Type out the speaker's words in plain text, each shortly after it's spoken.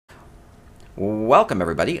Welcome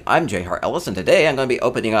everybody, I'm J. Hart Ellis, and today I'm going to be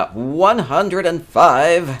opening up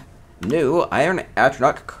 105 new Iron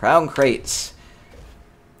Atronach Crown Crates.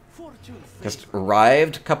 Just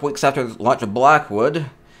arrived a couple weeks after the launch of Blackwood,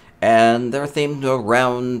 and they're themed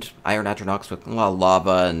around Iron Atronachs with a lot of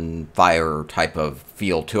lava and fire type of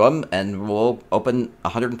feel to them, and we'll open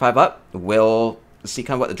 105 up. We'll see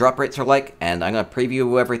kind of what the drop rates are like, and I'm going to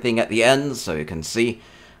preview everything at the end so you can see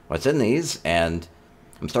what's in these, and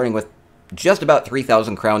I'm starting with just about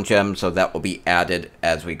 3,000 crown gems, so that will be added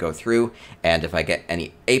as we go through. And if I get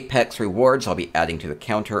any Apex rewards, I'll be adding to the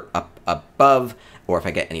counter up above. Or if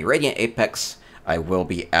I get any Radiant Apex, I will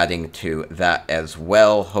be adding to that as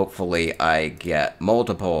well. Hopefully I get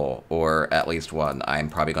multiple, or at least one. I'm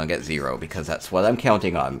probably going to get 0, because that's what I'm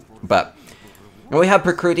counting on. But we have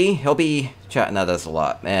Precruity. He'll be chatting at us a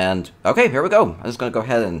lot. And, okay, here we go. I'm just going to go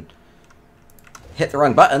ahead and hit the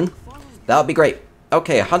wrong button. That'll be great.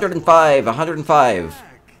 Okay, 105, 105.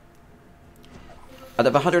 Out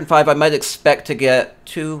of 105, I might expect to get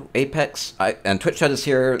 2 Apex. And Twitch Chat is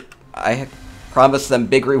here. I promised them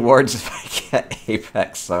big rewards if I get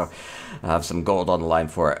Apex, so I have some gold on the line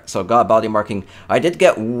for it. So, God Body Marking. I did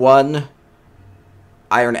get 1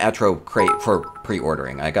 Iron Atronach crate for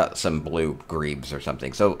pre-ordering. I got some blue Grebes or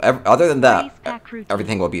something. So, other than that,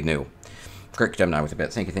 everything will be new. Crick Gemini with a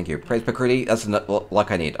bit. Thank you. Praise Precruity. That's the luck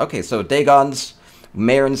I need. Okay, so Dagon's.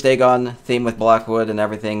 Marin's Dagon, theme with Blackwood and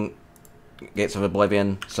everything. Gates of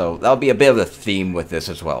Oblivion. So that'll be a bit of a theme with this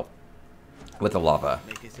as well. With the lava.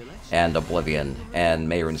 And Oblivion. And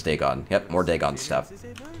Marin's Dagon. Yep, more Dagon stuff.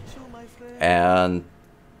 And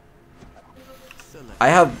I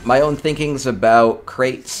have my own thinkings about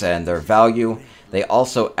crates and their value. They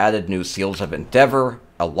also added new Seals of Endeavor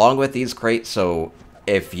along with these crates. So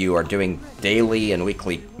if you are doing daily and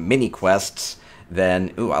weekly mini quests,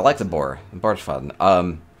 then, ooh, I like the boar. The boar's fun.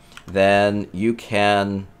 Then you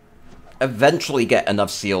can eventually get enough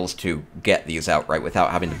seals to get these outright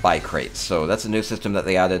without having to buy crates. So that's a new system that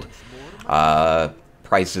they added.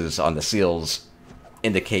 Prices on the seals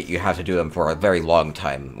indicate you have to do them for a very long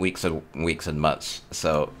time, weeks and months,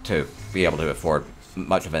 so to be able to afford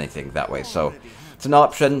much of anything that way. So it's an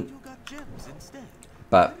option,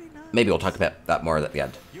 but maybe we'll talk about that more at the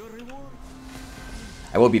end.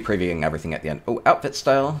 I will be previewing everything at the end. Oh, outfit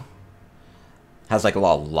style. Has like a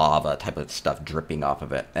lot of lava type of stuff dripping off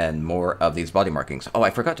of it. And more of these body markings. Oh, I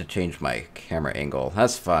forgot to change my camera angle.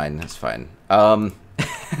 That's fine, that's fine.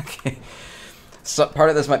 Okay. So part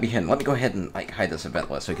of this might be hidden. Let me go ahead and like hide this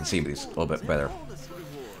event list so you can see these a little bit better.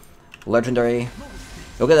 Legendary.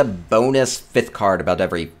 You'll get a bonus 5th card about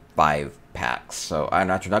every 5 packs. So Iron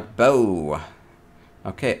Atronach Bow.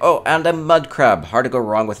 Okay, oh, and a mud crab. Hard to go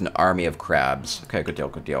wrong with an army of crabs. Okay, good deal,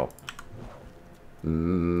 good deal.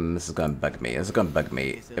 This is gonna bug me. This is gonna bug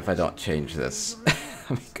me if I don't change this.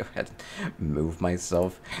 Let me go ahead and move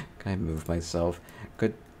myself. Can I move myself?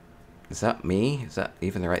 Good. Is that me? Is that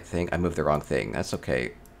even the right thing? I moved the wrong thing. That's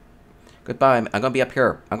okay. Goodbye. I'm gonna be up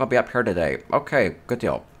here. I'm gonna be up here today. Okay, good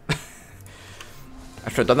deal. I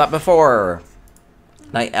should have done that before.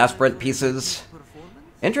 Night aspirant pieces.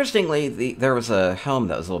 Interestingly, there was a helm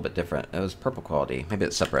that was a little bit different. It was purple quality. Maybe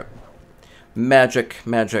it's separate. Magic.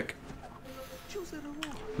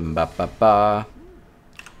 Ba-ba-ba.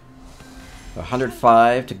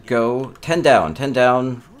 105 to go. 10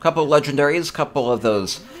 down. Couple legendaries, couple of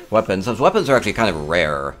those weapons. Those weapons are actually kind of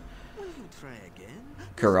rare.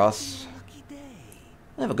 Kuros.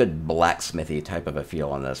 I have a good blacksmithy type of a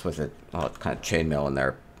feel on this with it. Oh, kind of chainmail in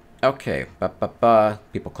there. Okay. Ba-ba-ba.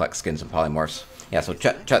 People collect skins and polymorphs. Yeah, so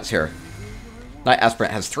Chet's here. Night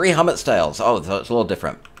Aspirant has 3 helmet styles. Oh, so it's a little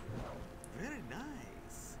different.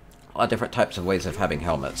 A lot of different types of ways of having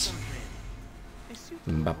helmets.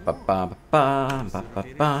 Ba -ba -ba -ba -ba -ba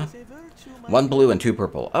 -ba. 1 blue and 2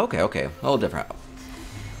 purple. Okay, a little different.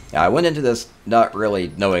 Yeah, I went into this not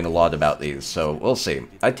really knowing a lot about these, so we'll see.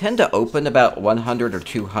 I tend to open about 100 or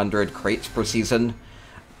 200 crates per season.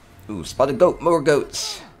 Ooh, spotted goat, more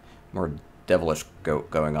goats. More devilish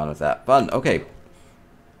goat going on with that. Fun, okay.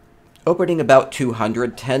 Opening about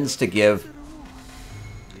 200 tends to give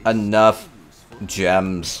enough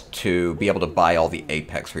gems to be able to buy all the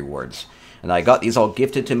Apex rewards. And I got these all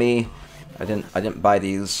gifted to me. I didn't buy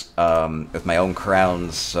these with my own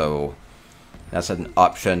crowns, so that's an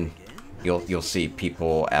option. You'll see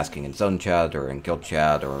people asking in zone chat or in guild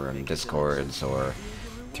chat or in discords or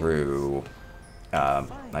through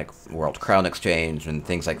like World Crown Exchange and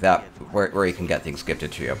things like that, where you can get things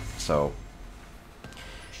gifted to you. So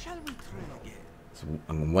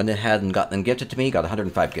went ahead and got them gifted to me. Got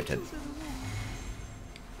 105 gifted.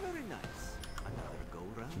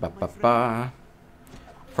 Ba -ba -ba.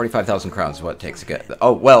 45,000 crowns is what it takes to get...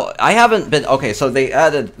 Oh, well, I haven't been... Okay, so they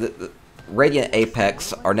added... The Radiant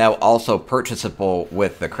Apex are now also purchasable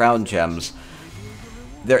with the crown gems.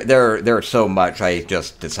 They're so much, I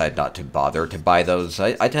just decided not to bother to buy those.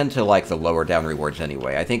 I tend to like the lower down rewards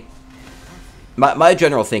anyway. I think... My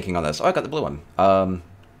general thinking on this... Oh, I got the blue one.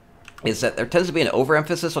 Is that there tends to be an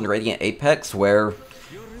overemphasis on Radiant Apex where...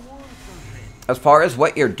 As far as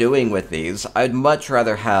what you're doing with these, I'd much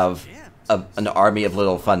rather have an army of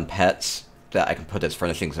little fun pets that I can put as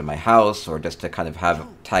furnishings in my house, or just to kind of have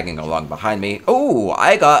tagging along behind me. Oh,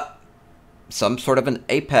 I got some sort of an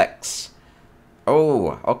Apex.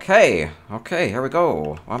 Oh, okay. Okay, here we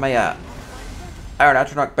go. Where am I at? Iron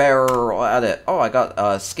Atronach Bear, I'll add it. Oh, I got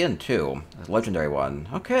a skin too. A legendary one.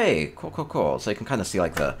 Okay, cool, cool, cool. So you can kind of see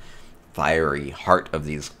like the fiery heart of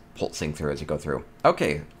these pulsing through as you go through.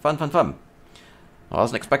 Okay, fun, fun, fun. Well, I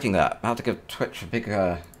wasn't expecting that. I'll have to give Twitch a big,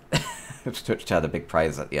 Twitch had a big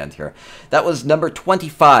prize at the end here. That was number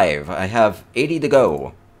 25. I have 80 to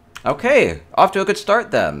go. Okay, off to a good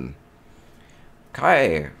start then.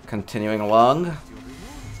 Okay, continuing along.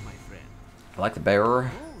 I like the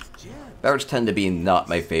bearer. Bears tend to be not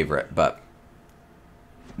my favorite, but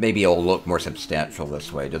maybe it'll look more substantial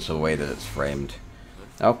this way, just the way that it's framed.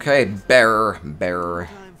 Okay, bearer.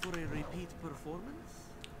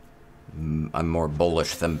 I'm more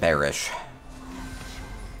bullish than bearish.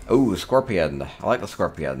 Ooh, scorpion. I like the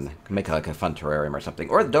scorpion. Can make like a fun terrarium or something.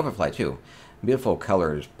 Or the doverfly too. Beautiful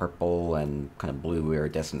colors, purple and kind of blue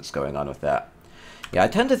iridescence going on with that. Yeah, I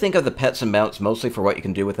tend to think of the pets and mounts mostly for what you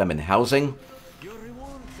can do with them in housing.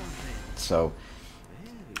 So,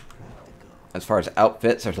 as far as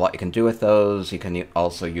outfits, there's a lot you can do with those. You can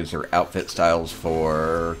also use your outfit styles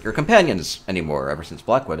for your companions anymore, ever since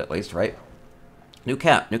Blackwood at least, right? New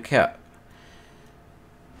cat, new cat.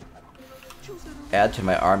 Add to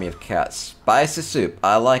my army of cats. Spicy soup.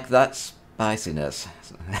 I like that spiciness.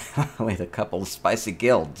 With a couple of spicy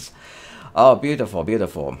guilds. Oh, beautiful,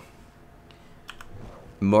 beautiful.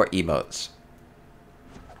 More emotes.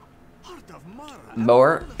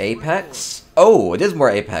 More Apex? Oh, it is more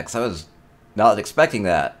Apex. I was not expecting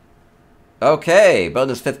that. Okay,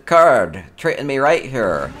 bonus 5th card. Treating me right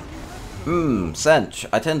here. Cinch.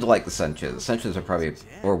 I tend to like the cinches. Cinches are probably,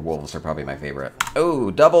 or wolves are probably my favorite.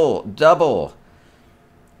 Oh, double.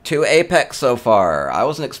 2 Apex so far. I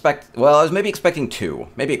wasn't well, I was maybe expecting 2.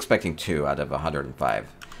 Maybe expecting 2 out of 105.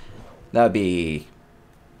 That would be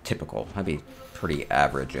typical. That'd be pretty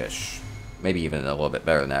average-ish. Maybe even a little bit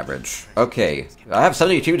better than average. Okay, I have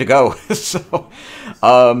 72 to go. So,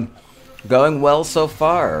 going well so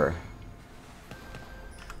far.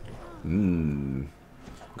 Go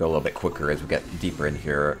a little bit quicker as we get deeper in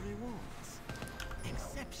here.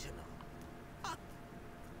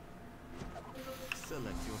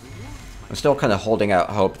 I'm still kind of holding out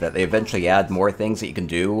hope that they eventually add more things that you can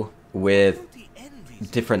do with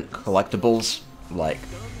different collectibles, like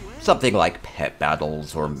something like pet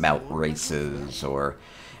battles or mount races or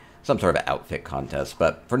some sort of outfit contest.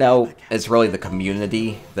 But for now, it's really the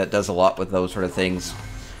community that does a lot with those sort of things.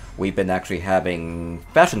 We've been actually having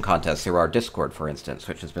fashion contests through our Discord, for instance,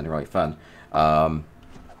 which has been really fun. I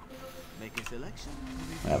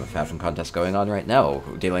have a fashion contest going on right now,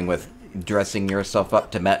 dealing with dressing yourself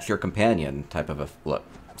up to match your companion type of a look.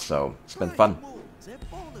 So, it's been fun.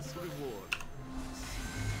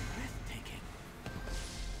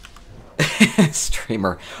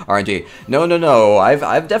 Streamer RNG. No.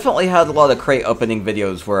 I've definitely had a lot of crate opening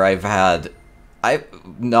videos where I've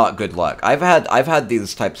not good luck. I've had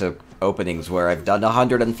these types of openings where I've done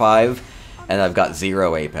 105 and I've got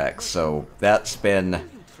 0 Apex. So it's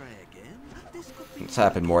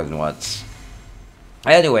happened more than once.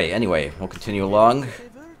 Anyway, we'll continue along.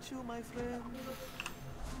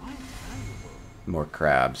 More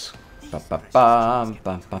crabs.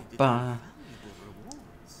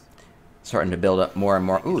 Starting to build up more and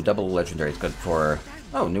more. Ooh, double legendary is good for...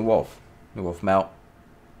 Oh, new wolf. New wolf mount.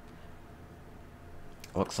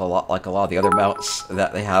 Looks a lot like a lot of the other mounts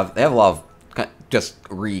that they have. They have a lot of just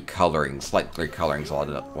recolorings, slight recolorings, a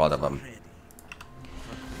lot of them.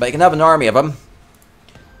 But you can have an army of them.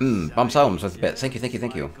 Bumps homes with bits.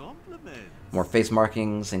 Thank you. More face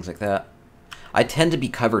markings, things like that. I tend to be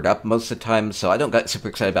covered up most of the time, so I don't get super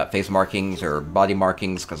excited about face markings or body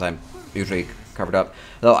markings because I'm usually covered up.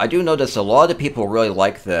 Though I do notice a lot of people really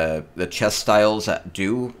like the chest styles that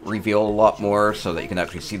do reveal a lot more so that you can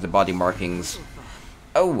actually see the body markings.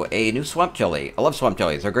 Oh, a new swamp jelly. I love swamp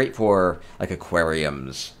jellies. They're great for like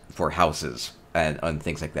aquariums, for houses, and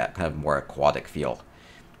things like that. Kind of more aquatic feel.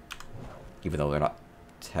 Even though they're not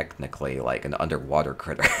technically like an underwater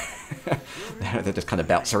critter. They just kind of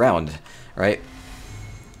bounce around, right?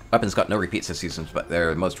 Weapons got no repeats this season, but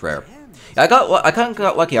they're most rare. I kind of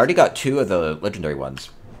got lucky. I already got 2 of the legendary ones.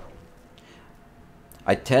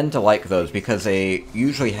 I tend to like those because they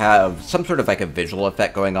usually have some sort of like a visual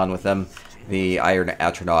effect going on with them. The Iron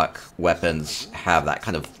Atronach weapons have that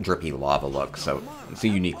kind of drippy lava look, so it's a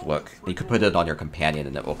unique look. You could put it on your companion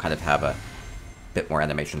and it will kind of have a bit more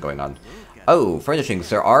animation going on. Oh, furnishings.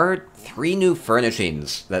 There are 3 new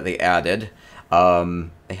furnishings that they added.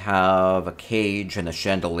 They have a cage and a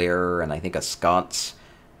chandelier and I think a sconce.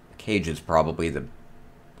 The cage is probably the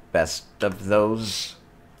best of those,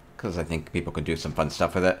 because I think people could do some fun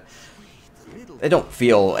stuff with it. They don't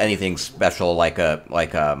feel anything special like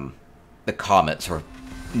the comets or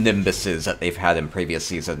nimbuses that they've had in previous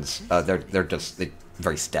seasons. They're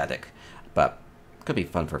very static, but could be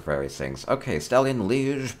fun for various things. Okay, Stallion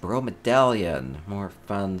Liege Bro Medallion. More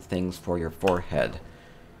fun things for your forehead.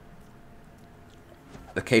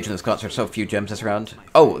 The cage and the sconce are so few gems this round.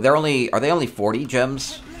 Oh, are they only 40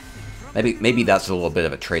 gems? Maybe that's a little bit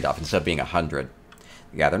of a trade-off instead of being 100.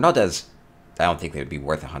 Yeah, they're not as... I don't think they would be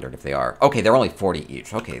worth 100 if they are. Okay, they're only 40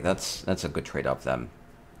 each. Okay, that's a good trade-off then.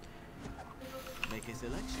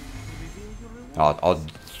 I'll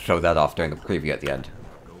show that off during the preview at the end.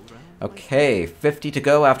 Okay, 50 to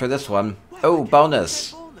go after this one. Oh,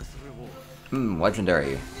 bonus!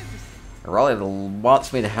 Legendary. Raleigh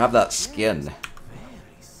wants me to have that skin. I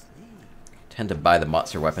tend to buy the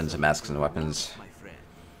monster weapons and masks and weapons.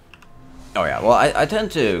 Oh yeah, well I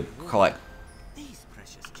tend to collect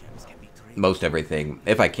most everything,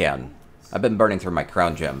 if I can. I've been burning through my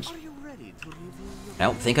crown gems. I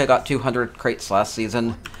don't think I got 200 crates last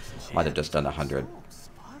season. Might have just done 100.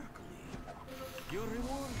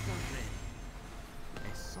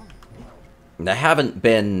 And I haven't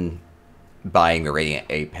been buying the Radiant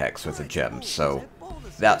Apex with the gems, so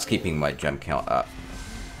that's keeping my gem count up.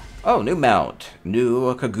 Oh, new mount.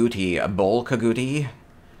 New Kaguti. A bull Kaguti.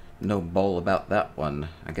 No bull about that one.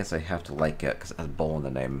 I guess I have to like it because it has bull in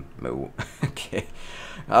the name. Moo. Okay.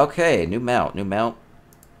 Okay, new mount. New mount.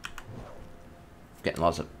 Getting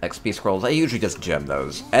lots of XP scrolls. I usually just gem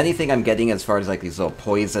those. Anything I'm getting as far as like these little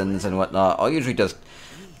poisons and whatnot, I'll usually just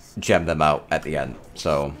gem them out at the end.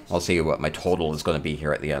 So I'll see what my total is going to be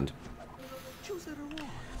here at the end.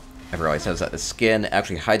 Everybody says that the skin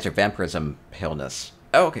actually hides your vampirism paleness.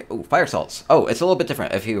 Oh, okay. Oh, fire salts. Oh, it's a little bit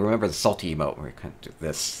different. If you remember the salty emote, where you kind of do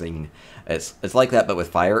this thing, it's like that, but with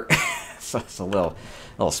fire. So it's a little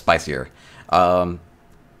spicier. Oh,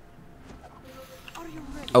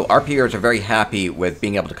 RPers are very happy with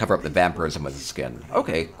being able to cover up the vampirism with the skin.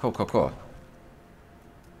 Okay, cool, cool, cool.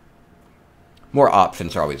 More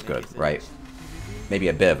options are always good, right? Maybe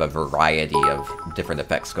a bit of a variety of different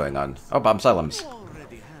effects going on. Oh, Bomb Asylums.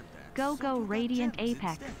 Go Radiant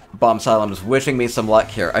Apex. Bomb Asylums wishing me some luck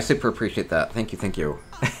here. I super appreciate that. Thank you, thank you.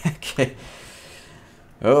 Okay.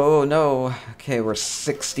 Oh, no. Okay, we're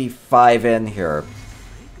 65 in here.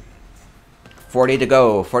 40 to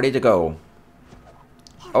go, 40 to go.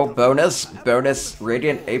 Oh, bonus? Bonus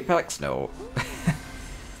Radiant Apex? No.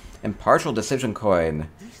 Impartial Decision Coin.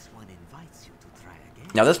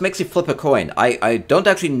 Now, this makes you flip a coin. I don't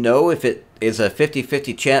actually know if it is a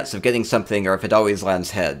 50-50 chance of getting something or if it always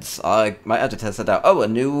lands heads. I might have to test that out. Oh, a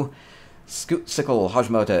new Scoot-sickle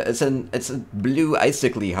Hajmoda. It's a blue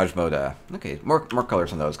icicle Hajmoda. Okay, more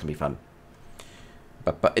colors on those can be fun.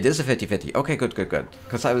 But it is a 50-50. Okay, good.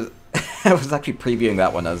 Because I was I was actually previewing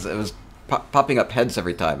that one as it was popping up heads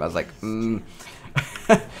every time. I was like,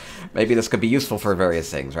 maybe this could be useful for various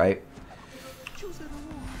things, right?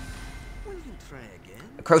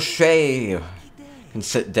 Crochet! Can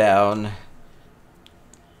sit down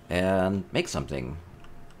and make something.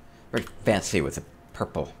 Very fancy with a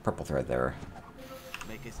purple thread there.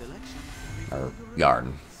 Or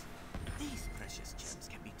yarn.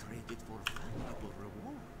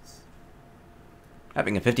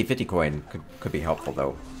 Having a 50-50 coin could be helpful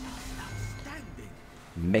though.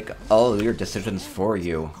 Make all your decisions for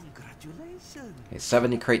you. Okay,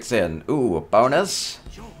 70 crates in. Ooh, a bonus.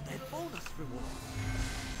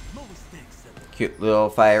 Cute little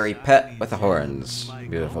fiery pet with the horns.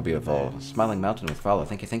 Beautiful, beautiful. Smiling Mountain with follow.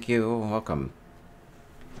 Thank you, thank you. Welcome.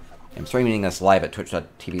 I'm streaming this live at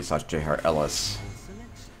twitch.tv/jhartellis.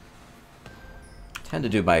 Tend to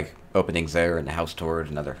do my openings there and the house tours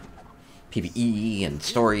and other PvE and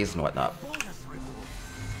stories and whatnot.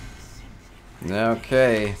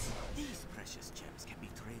 Okay.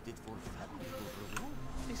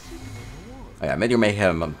 Oh yeah, Midyear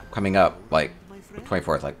Mayhem coming up like the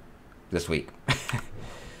 24th, like this week.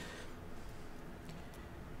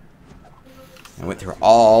 I went through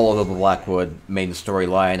all of the Blackwood main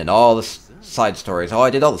storyline and all the side stories. Oh, I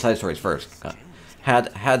did all the side stories first.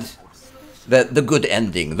 had the good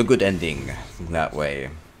ending, that way.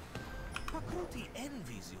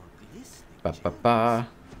 Ba ba ba.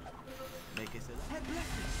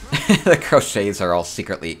 The crochets are all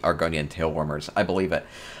secretly Argonian tailwarmers. I believe it.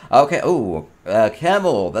 Okay, ooh,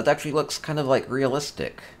 camel. That actually looks kind of like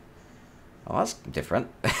realistic. Oh, that's different.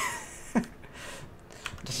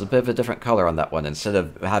 Just a bit of a different color on that one instead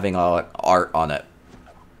of having all art on it.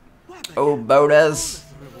 Oh, bonus!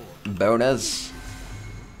 Bonus.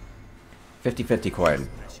 50-50 coin.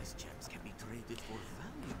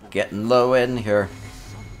 Getting low in here.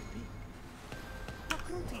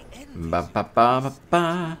 Ba ba ba ba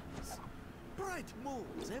ba.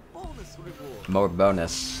 More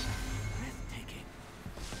bonus.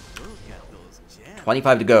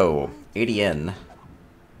 25 to go. 80 in.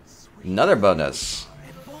 Another bonus.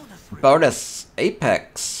 Bonus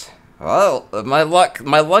Apex. Well, my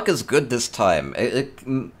luck is good this time.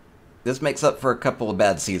 This makes up for a couple of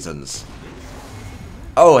bad seasons.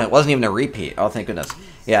 Oh, it wasn't even a repeat. Oh, thank goodness.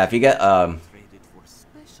 Yeah, if you get I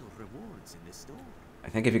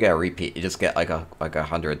think if you get a repeat, you just get like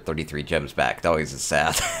 133 gems back. That always is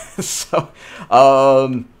sad. So,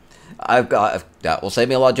 that will save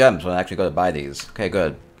me a lot of gems when I actually go to buy these. Okay,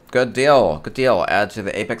 good. Good deal. Good deal. Add to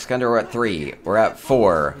the Apex calendar. We're at 3. We're at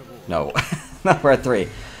 4. No, no, we're at 3.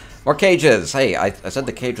 More cages. Hey, I said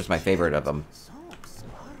the cage was my favorite of them.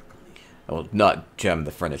 I will not gem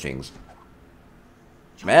the furnishings.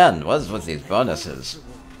 Man, what's with these bonuses?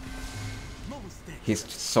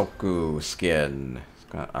 Hisoku skin.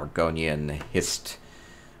 Got Argonian hist.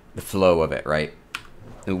 The flow of it, right?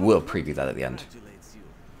 We'll preview that at the end.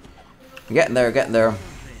 Getting there, getting there.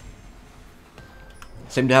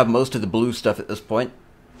 Seem to have most of the blue stuff at this point.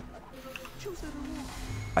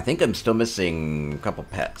 I think I'm still missing a couple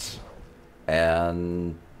pets.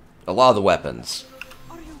 And a lot of the weapons.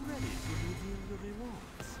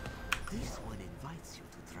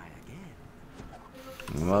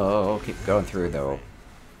 Well, keep going through though.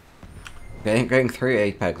 Getting 3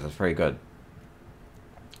 Apex is pretty good.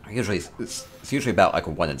 Usually, it's usually about like a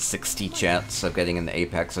 1 in 60 chance of getting in the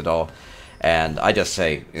Apex at all. And I just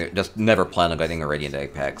say, just never plan on getting a Radiant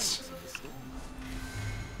Apex.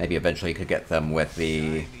 Maybe eventually you could get them with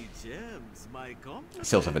the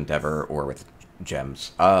Seals of Endeavor or with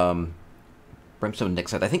gems. Brimstone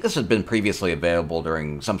Nixon. I think this had been previously available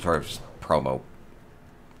during some sort of promo.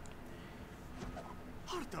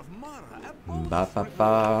 Ba ba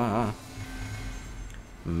ba.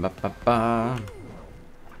 Ba ba ba.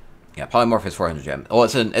 Yeah, Polymorph is 400 gem. Oh,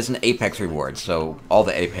 it's an Apex reward, so all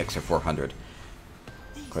the Apex are 400.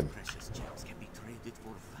 Good.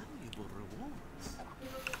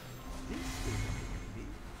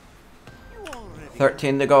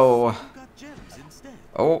 13 to go.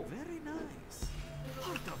 Oh.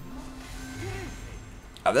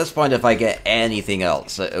 At this point, if I get anything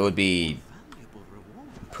else, it would be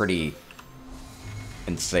pretty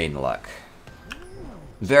insane luck.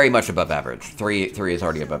 Very much above average. 3 is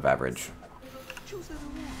already above average.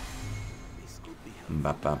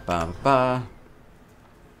 Ba ba ba ba.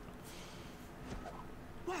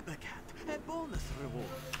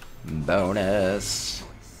 Bonus.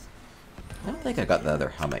 I don't think I got the other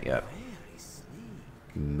helmet yet.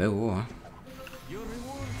 Moo.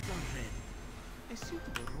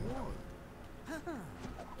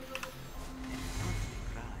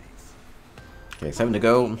 Okay, 7 to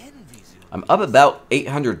go. I'm up about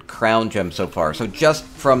 800 crown gems so far, so just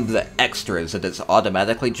from the extras that it's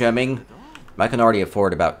automatically gemming, I can already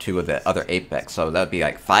afford about 2 of the other Apex, so that'd be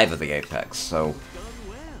like 5 of the Apex, so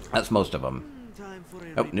that's most of them.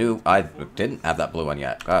 Oh, new. I didn't have that blue one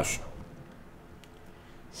yet. Gosh.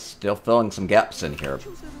 Still filling some gaps in here.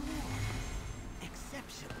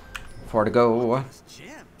 4 to go. At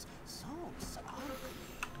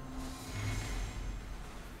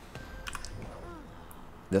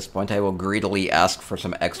this point, I will greedily ask for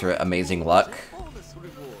some extra amazing luck.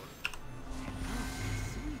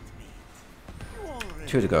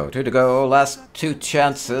 2 to go. 2 to go. Last 2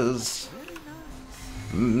 chances.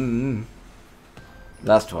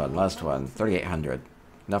 Last one. Last one. 3,800.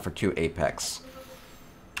 Enough for 2 Apex.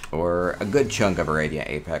 Or a good chunk of a Radiant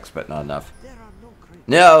Apex, but not enough.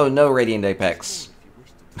 No, no Radiant Apex.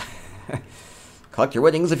 Collect your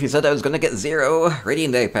winnings if you said I was going to get 0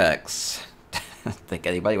 Radiant Apex. I don't think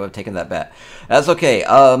anybody would have taken that bet. That's okay.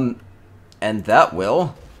 And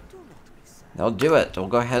that'll do it. We'll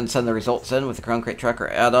go ahead and send the results in with the Crown Crate Tracker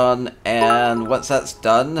add-on, and once that's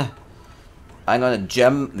done, I'm going to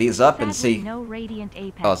gem these up and see. No Radiant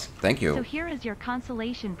Apex. Oh, thank you. So here is your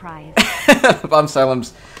consolation prize. Bomb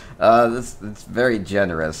Silence. That's very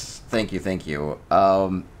generous. Thank you, thank you.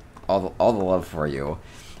 I'll all the love for you.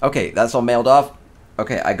 Okay, that's all mailed off.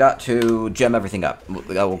 Okay, I got to gem everything up.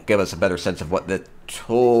 That will give us a better sense of what the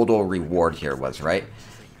total reward here was, right?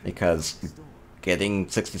 Because getting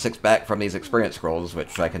 66 back from these experience scrolls,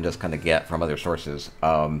 which I can just kind of get from other sources,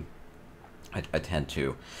 I tend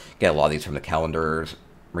to get a lot of these from the calendars,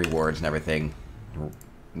 rewards, and everything.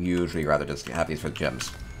 Usually rather just have these for the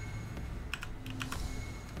gems.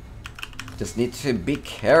 Just need to be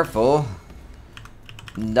careful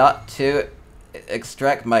not to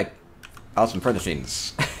extract my awesome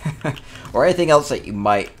furnishings. Or anything else that you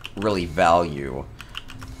might really value.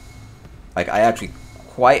 Like, I actually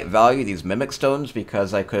quite value these mimic stones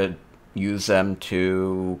because I could use them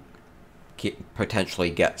to potentially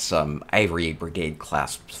get some Ivory Brigade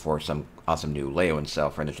clasps for some awesome new Leo and Cell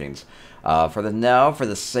furnishings. For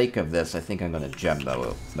the sake of this, I think I'm going to gem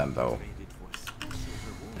them though.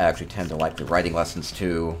 I actually tend to like the writing lessons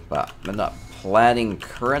too, but I'm not planning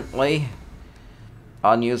currently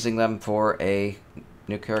on using them for a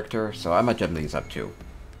new character, so I might gem these up too.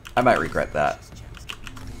 I might regret that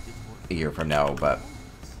a year from now, but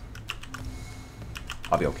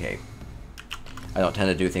I'll be okay. I don't tend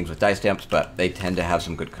to do things with die stamps, but they tend to have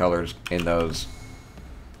some good colors in those.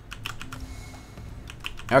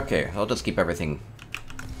 Okay, I'll just keep everything.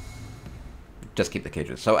 Just keep the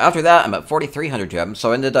cages. So after that, I'm at 4,300 gems,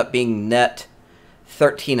 so I ended up being net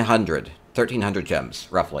 1,300 gems,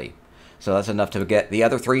 roughly. So that's enough to get the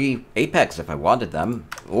other 3 Apex if I wanted them,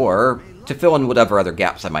 or to fill in whatever other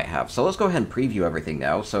gaps I might have. So let's go ahead and preview everything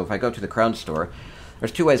now. So if I go to the Crown Store,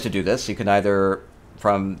 there's 2 ways to do this. You can either,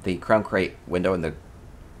 from the Crown Crate window in the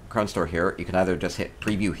Crown Store here, you can either just hit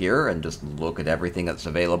preview here and just look at everything that's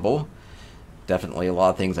available. Definitely a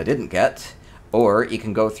lot of things I didn't get. Or you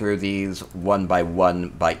can go through these one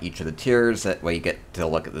by each of the tiers. That way you get to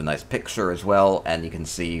look at the nice picture as well, and you can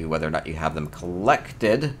see whether or not you have them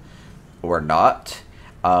collected or not.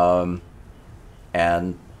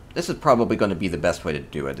 And this is probably going to be the best way to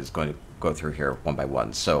do it, is going to go through here one by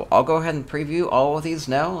one. So I'll go ahead and preview all of these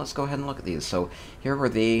now. Let's go ahead and look at these. So here were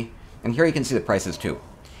and here you can see the prices too.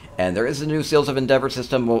 And there is a new Seals of Endeavor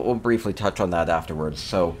system. We'll briefly touch on that afterwards.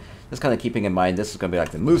 So just kind of keeping in mind, this is going to be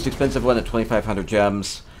like the most expensive one at 2,500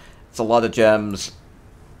 gems. It's a lot of gems.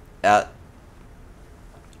 That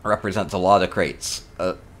represents a lot of crates.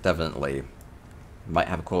 Definitely. Might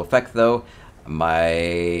have a cool effect though.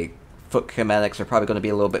 My foot schematics are probably going to be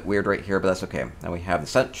a little bit weird right here, but that's okay. Now we have the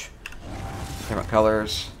Cinch. Different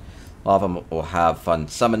colors. A lot of them will have fun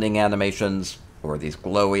summoning animations, or these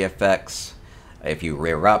glowy effects. If you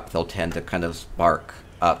rear up, they'll tend to kind of spark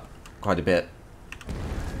up quite a bit.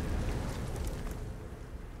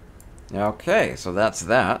 Okay, so that's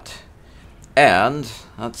that. And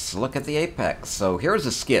let's look at the Apex. So here's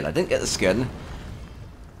the skin. I didn't get the skin,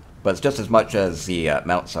 but it's just as much as the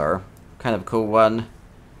mounts are. Kind of a cool one.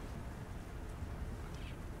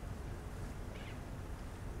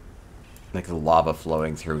 Like the lava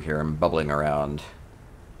flowing through here and bubbling around.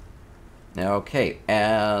 Okay,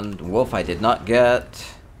 and Wolf I did not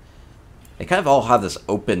get. They kind of all have this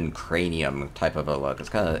open cranium type of a look. It's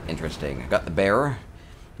kind of interesting. I got the Bear.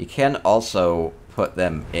 You can also put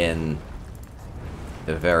them in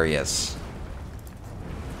the various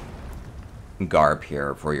garb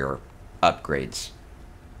here for your upgrades.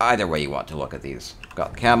 Either way you want to look at these.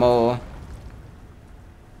 Got the Camel.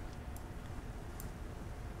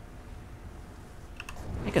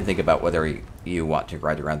 You can think about whether you want to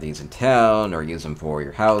ride around these in town or use them for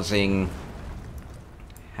your housing.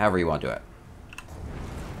 However you want to do it.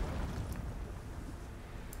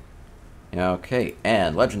 Okay,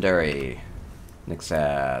 and Legendary.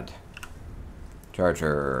 Nixad.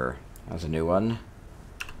 Charger. That was a new one.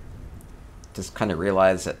 Just kind of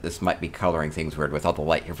realized that this might be coloring things weird with all the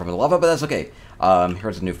light here from the lava, but that's okay.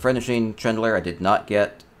 Here's a new Furnishing Chandelier I did not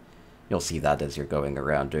get. You'll see that as you're going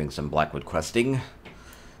around doing some Blackwood questing.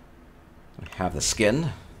 We have the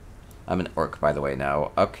skin. I'm an orc, by the way,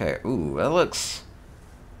 now. Okay, ooh, that looks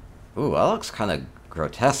kind of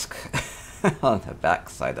grotesque. On the back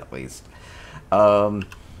side, at least.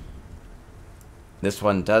 This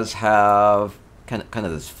one does have kind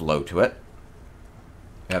of this flow to it.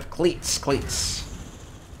 We have cleats.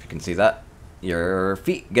 If you can see that. Your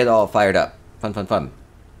feet get all fired up. Fun.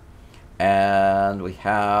 And we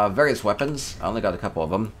have various weapons. I only got a couple of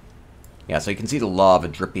them. Yeah, so you can see the lava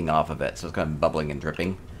dripping off of it. So it's kind of bubbling and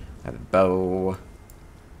dripping. I have a bow.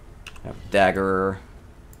 I have a dagger.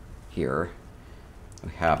 Here.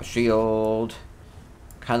 We have a shield.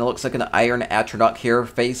 Kind of looks like an Iron Atronach here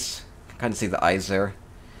face. You can kind of see the eyes there.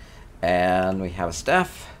 And we have a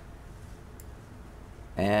staff.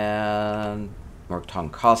 And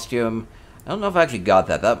Morgtong costume. I don't know if I actually got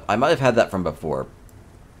that. I might have had that from before.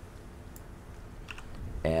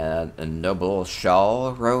 And a noble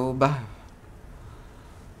shawl robe.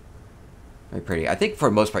 Very pretty. I think for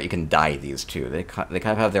the most part you can dye these too. They kind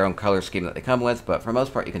of have their own color scheme that they come with, but for the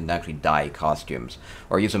most part you can actually dye costumes.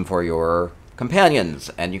 Or use them for your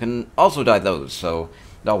companions, and you can also dye those, so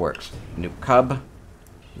it all works. New cub.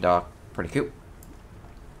 Dog. Pretty cute.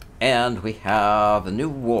 And we have a new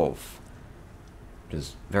wolf. Which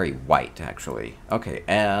is very white, actually. Okay,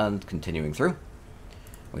 and continuing through.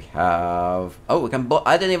 We have... Oh, we can blow...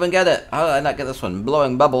 I didn't even get it! How did I not get this one?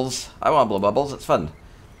 Blowing bubbles. I want to blow bubbles. It's fun.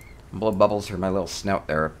 Blow bubbles through my little snout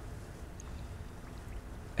there.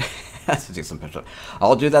 Has to do some push-up.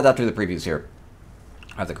 I'll do that after the previews here.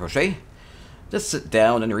 Have the crochet. Just sit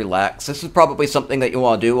down and relax. This is probably something that you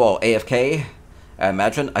want to do while AFK, I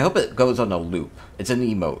imagine. I hope it goes on a loop. It's an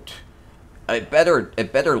emote. It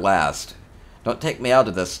better last. Don't take me out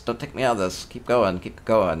of this. Don't take me out of this. Keep going. Keep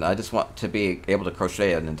going. I just want to be able to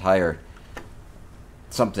crochet an entire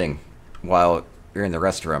something while you're in the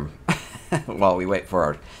restroom. While we wait for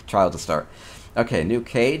our trial to start. Okay, new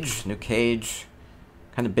cage. New cage.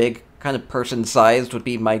 Kind of big. Kind of person-sized would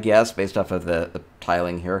be my guess based off of the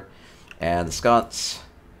tiling here. And the sconce.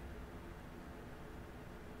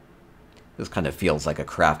 This kind of feels like a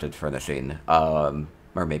crafted furnishing. Or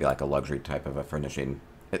maybe like a luxury type of a furnishing.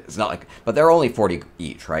 It's not like... But they're only 40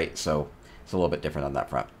 each, right? So it's a little bit different on that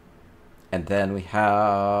front. And then we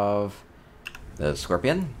have the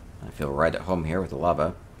scorpion. I feel right at home here with the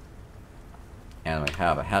lava. And we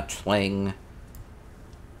have a hatchling.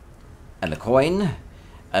 And the coin.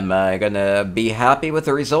 Am I gonna be happy with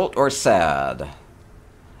the result or sad?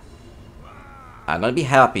 I'm gonna be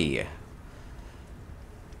happy.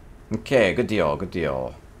 Okay, good deal, good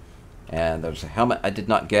deal. And there's a helmet I did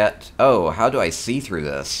not get. Oh, how do I see through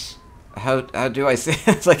this? How do I see?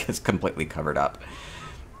 It's like it's completely covered up.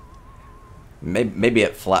 Maybe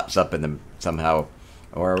it flaps up in them somehow.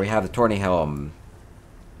 Or we have the tourney helm.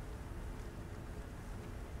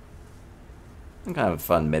 Kind of a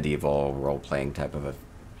fun medieval role-playing type of a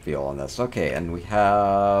feel on this. Okay, and we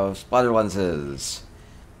have splatter lenses.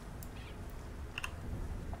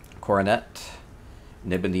 Coronet.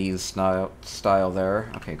 Nibonese style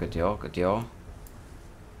there. Okay, good deal, good deal.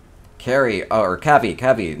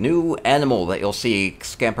 Cavi. New animal that you'll see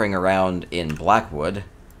scampering around in Blackwood.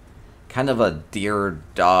 Kind of a deer,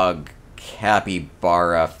 dog,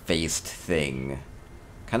 capybara-faced thing.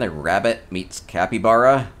 Kind of rabbit meets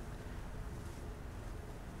capybara.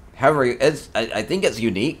 However, I think it's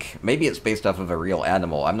unique. Maybe it's based off of a real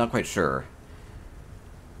animal. I'm not quite sure.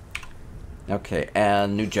 Okay,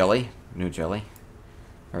 and new jelly. New jelly.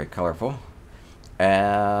 Very colorful.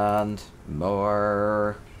 And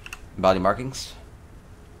more body markings.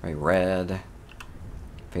 Very red.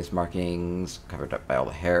 Face markings. Covered up by all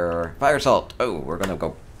the hair. Fire salt. Oh, we're going to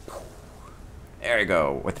go. There you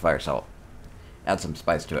go. With the fire salt. Add some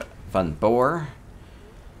spice to it. Fun boar.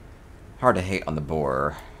 Hard to hate on the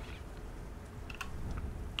boar.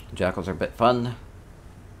 Jackals are a bit fun.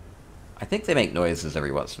 I think they make noises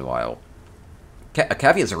every once in a while. A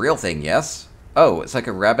cavy is a real thing, yes? Oh, it's like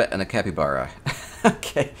a rabbit and a capybara.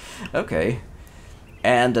 Okay, okay.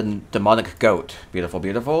 And a demonic goat. Beautiful,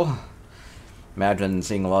 beautiful. Imagine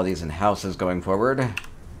seeing a lot of these in houses going forward.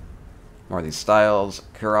 More of these styles.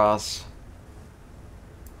 Kuros.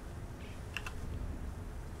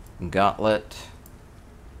 Gauntlet.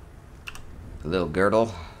 A little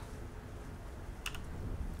girdle.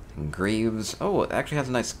 And greaves. Oh, it actually has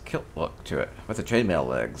a nice kilt look to it. With the chainmail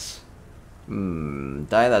legs.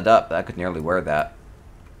 Dye that up. I could nearly wear that.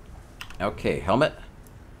 Okay, helmet.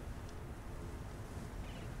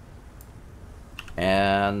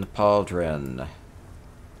 And pauldron.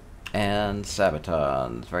 And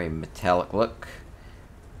sabatons. Very metallic look.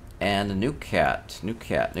 And a new cat. New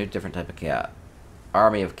cat. New different type of cat.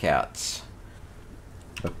 Army of cats.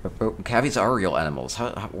 Cavies are real animals.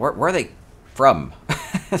 Where are they from?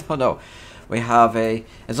 I don't know. We have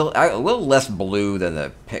it's a little less blue than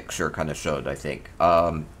the picture kind of showed, I think.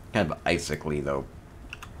 Kind of icically, though.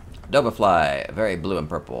 Dobafly, very blue and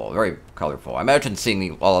purple, very colorful. I imagine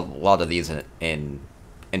seeing a lot of these in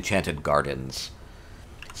Enchanted Gardens.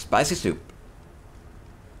 Spicy soup.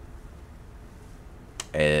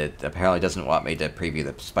 It apparently doesn't want me to preview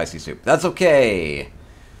the spicy soup. That's okay!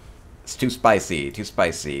 It's too spicy, too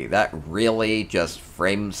spicy. That really just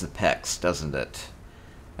frames the pecs, doesn't it?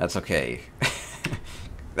 That's okay.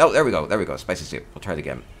 Oh, there we go, there we go. Spicy soup. We'll try it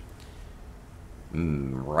again.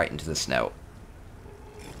 Right into the snout.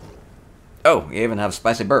 Oh, you even have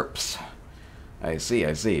spicy burps. I see,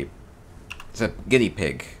 I see. It's a guinea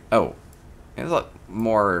pig. Oh. It's a lot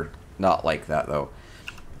more not like that, though.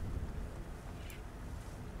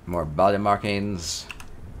 More body markings.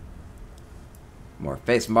 More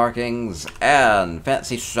face markings. And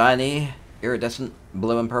fancy, shiny, iridescent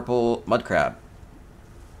blue and purple mud crab.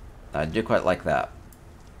 I do quite like that.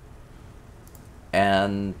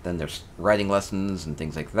 And then there's writing lessons and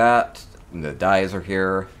things like that. And the dyes are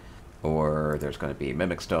here. Or there's going to be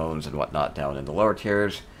mimic stones and whatnot down in the lower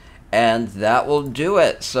tiers. And that will do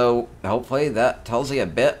it. So hopefully that tells you a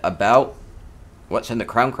bit about what's in the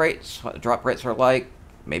crown crates, what the drop rates are like.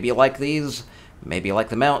 Maybe you like these. Maybe you like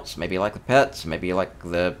the mounts. Maybe you like the pets. Maybe you like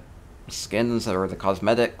the skins or the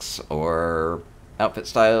cosmetics or outfit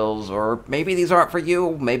styles. Or maybe these aren't for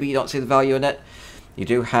you. Maybe you don't see the value in it. You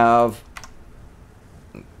do have...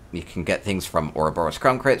 You can get things from Ouroboros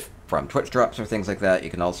Crown Crates, from Twitch drops or things like that. You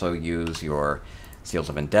can also use your Seals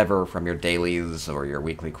of Endeavor from your dailies or your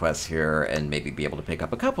weekly quests here, and maybe be able to pick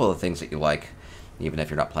up a couple of things that you like, even if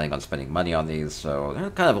you're not planning on spending money on these. So there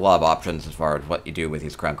are kind of a lot of options as far as what you do with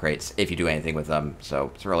these Crown Crates, if you do anything with them.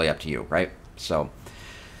 So it's really up to you, right? So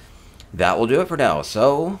that will do it for now.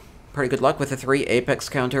 So pretty good luck with the 3 Apex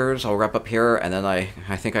counters. I'll wrap up here, and then I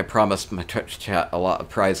think I promised my Twitch chat a lot of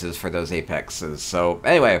prizes for those Apexes. So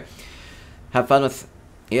anyway, have fun with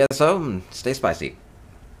ESO and stay spicy.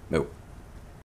 Moo.